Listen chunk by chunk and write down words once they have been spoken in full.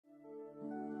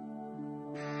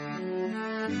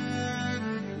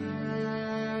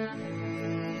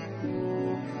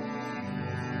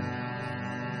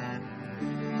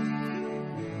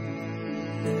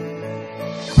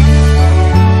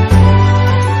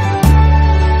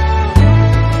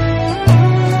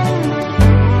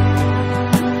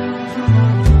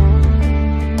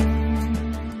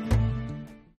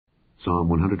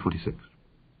126.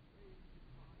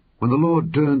 When the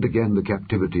Lord turned again the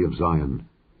captivity of Zion,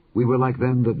 we were like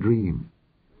them that dream.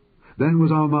 Then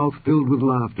was our mouth filled with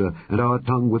laughter, and our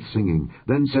tongue with singing.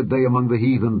 Then said they among the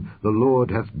heathen, The Lord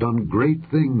hath done great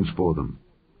things for them.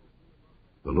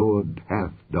 The Lord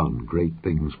hath done great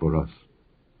things for us,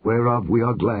 whereof we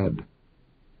are glad.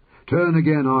 Turn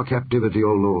again our captivity,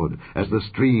 O Lord, as the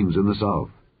streams in the south.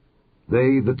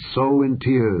 They that sow in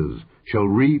tears shall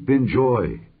reap in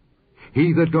joy.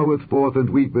 He that goeth forth and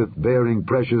weepeth, bearing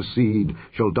precious seed,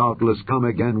 shall doubtless come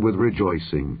again with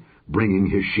rejoicing, bringing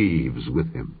his sheaves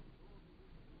with him.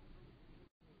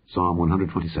 Psalm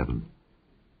 127.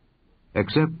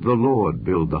 Except the Lord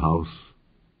build the house,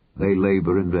 they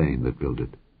labor in vain that build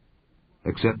it.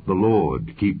 Except the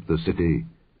Lord keep the city,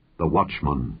 the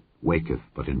watchman waketh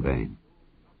but in vain.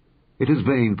 It is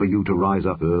vain for you to rise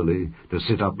up early, to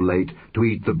sit up late, to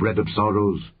eat the bread of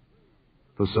sorrows,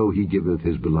 for so he giveth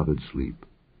his beloved sleep.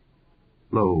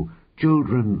 Lo,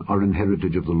 children are an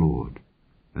heritage of the Lord,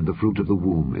 and the fruit of the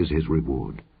womb is his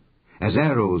reward. As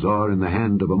arrows are in the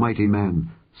hand of a mighty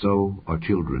man, so are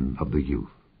children of the youth.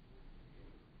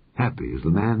 Happy is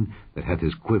the man that hath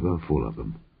his quiver full of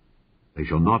them. They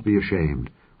shall not be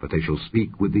ashamed, but they shall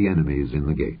speak with the enemies in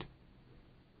the gate.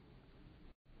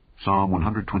 Psalm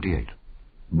 128.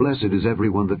 Blessed is every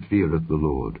one that feareth the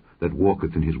Lord, that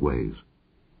walketh in his ways.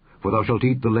 For thou shalt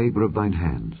eat the labor of thine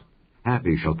hands.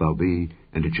 Happy shalt thou be,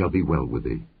 and it shall be well with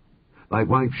thee. Thy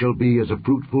wife shall be as a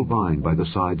fruitful vine by the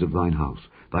sides of thine house,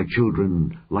 thy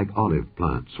children like olive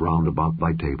plants round about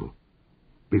thy table.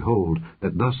 Behold,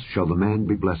 that thus shall the man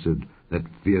be blessed that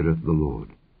feareth the Lord.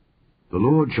 The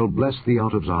Lord shall bless thee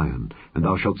out of Zion, and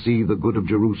thou shalt see the good of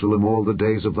Jerusalem all the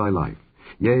days of thy life.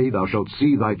 Yea, thou shalt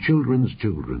see thy children's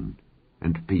children,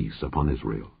 and peace upon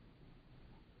Israel.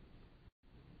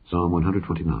 Psalm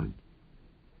 129.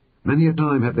 Many a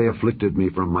time have they afflicted me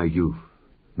from my youth,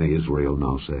 may Israel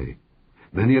now say.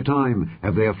 Many a time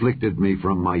have they afflicted me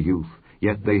from my youth,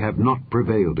 yet they have not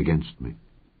prevailed against me.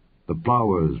 The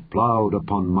plowers plowed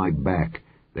upon my back,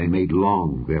 they made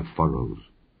long their furrows.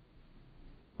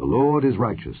 The Lord is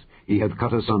righteous, he hath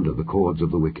cut asunder the cords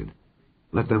of the wicked.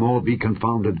 Let them all be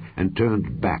confounded, and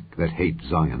turned back that hate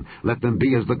Zion. Let them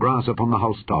be as the grass upon the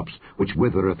housetops, which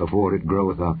withereth afore it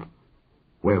groweth up,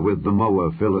 wherewith the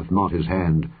mower filleth not his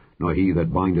hand, nor he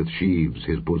that bindeth sheaves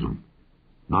his bosom.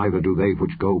 Neither do they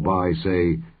which go by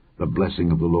say, The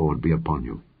blessing of the Lord be upon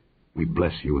you. We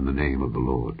bless you in the name of the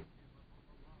Lord.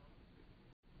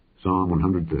 Psalm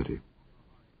 130.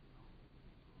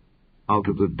 Out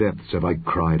of the depths have I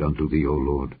cried unto thee, O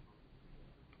Lord.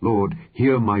 Lord,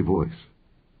 hear my voice.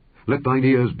 Let thine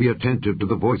ears be attentive to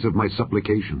the voice of my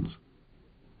supplications.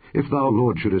 If thou,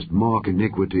 Lord, shouldest mark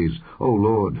iniquities, O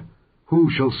Lord, who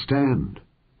shall stand?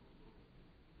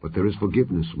 But there is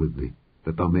forgiveness with thee,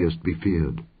 that thou mayest be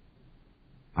feared.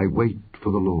 I wait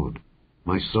for the Lord.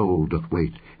 My soul doth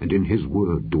wait, and in his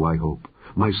word do I hope.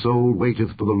 My soul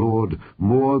waiteth for the Lord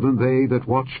more than they that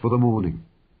watch for the morning.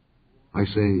 I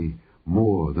say,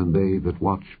 more than they that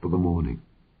watch for the morning.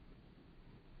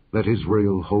 Let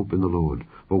Israel hope in the Lord,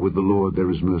 for with the Lord there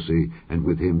is mercy, and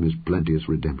with him is plenteous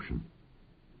redemption.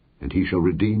 And he shall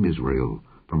redeem Israel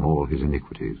from all his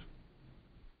iniquities.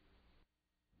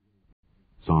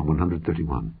 Psalm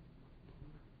 131.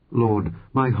 Lord,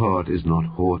 my heart is not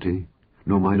haughty,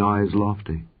 nor mine eyes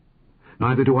lofty.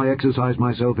 Neither do I exercise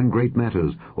myself in great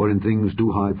matters, or in things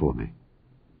too high for me.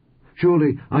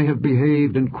 Surely I have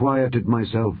behaved and quieted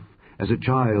myself, as a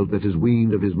child that is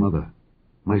weaned of his mother.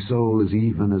 My soul is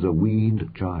even as a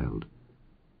weaned child.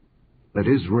 Let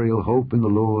Israel hope in the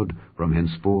Lord from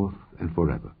henceforth and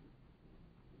forever.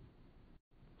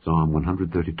 Psalm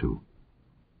 132.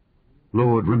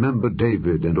 Lord, remember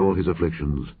David and all his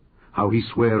afflictions, how he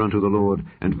sware unto the Lord,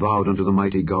 and vowed unto the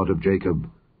mighty God of Jacob,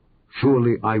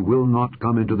 Surely I will not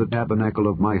come into the tabernacle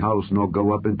of my house, nor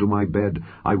go up into my bed.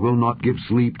 I will not give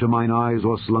sleep to mine eyes,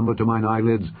 or slumber to mine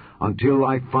eyelids, until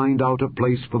I find out a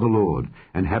place for the Lord,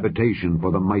 and habitation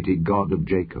for the mighty God of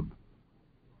Jacob.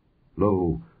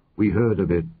 Lo, we heard of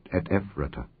it at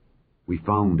Ephratah. We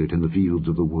found it in the fields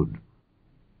of the wood.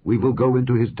 We will go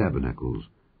into his tabernacles.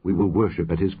 We will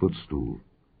worship at his footstool.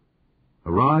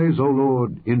 Arise, O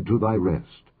Lord, into thy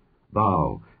rest,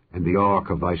 thou and the ark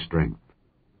of thy strength.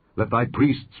 Let thy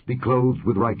priests be clothed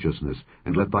with righteousness,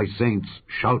 and let thy saints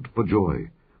shout for joy.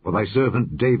 For thy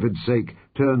servant David's sake,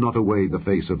 turn not away the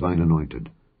face of thine anointed.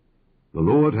 The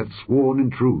Lord hath sworn in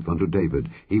truth unto David,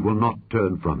 he will not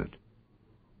turn from it.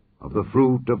 Of the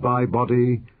fruit of thy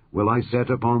body will I set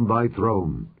upon thy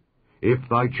throne. If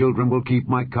thy children will keep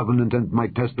my covenant and my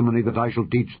testimony that I shall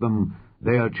teach them,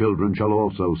 their children shall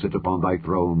also sit upon thy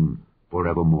throne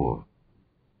forevermore.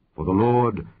 For the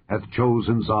Lord hath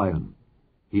chosen Zion,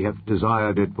 he hath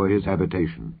desired it for his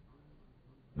habitation.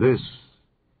 This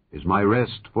is my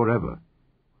rest forever.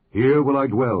 Here will I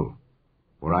dwell,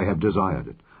 for I have desired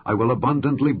it. I will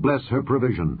abundantly bless her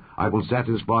provision. I will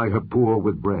satisfy her poor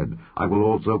with bread. I will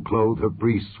also clothe her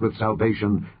priests with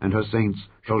salvation, and her saints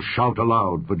shall shout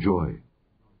aloud for joy.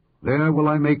 There will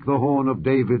I make the horn of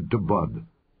David to bud.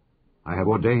 I have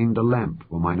ordained a lamp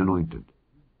for mine anointed.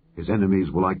 His enemies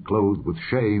will I clothe with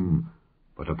shame,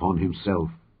 but upon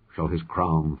himself shall his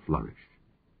crown flourish.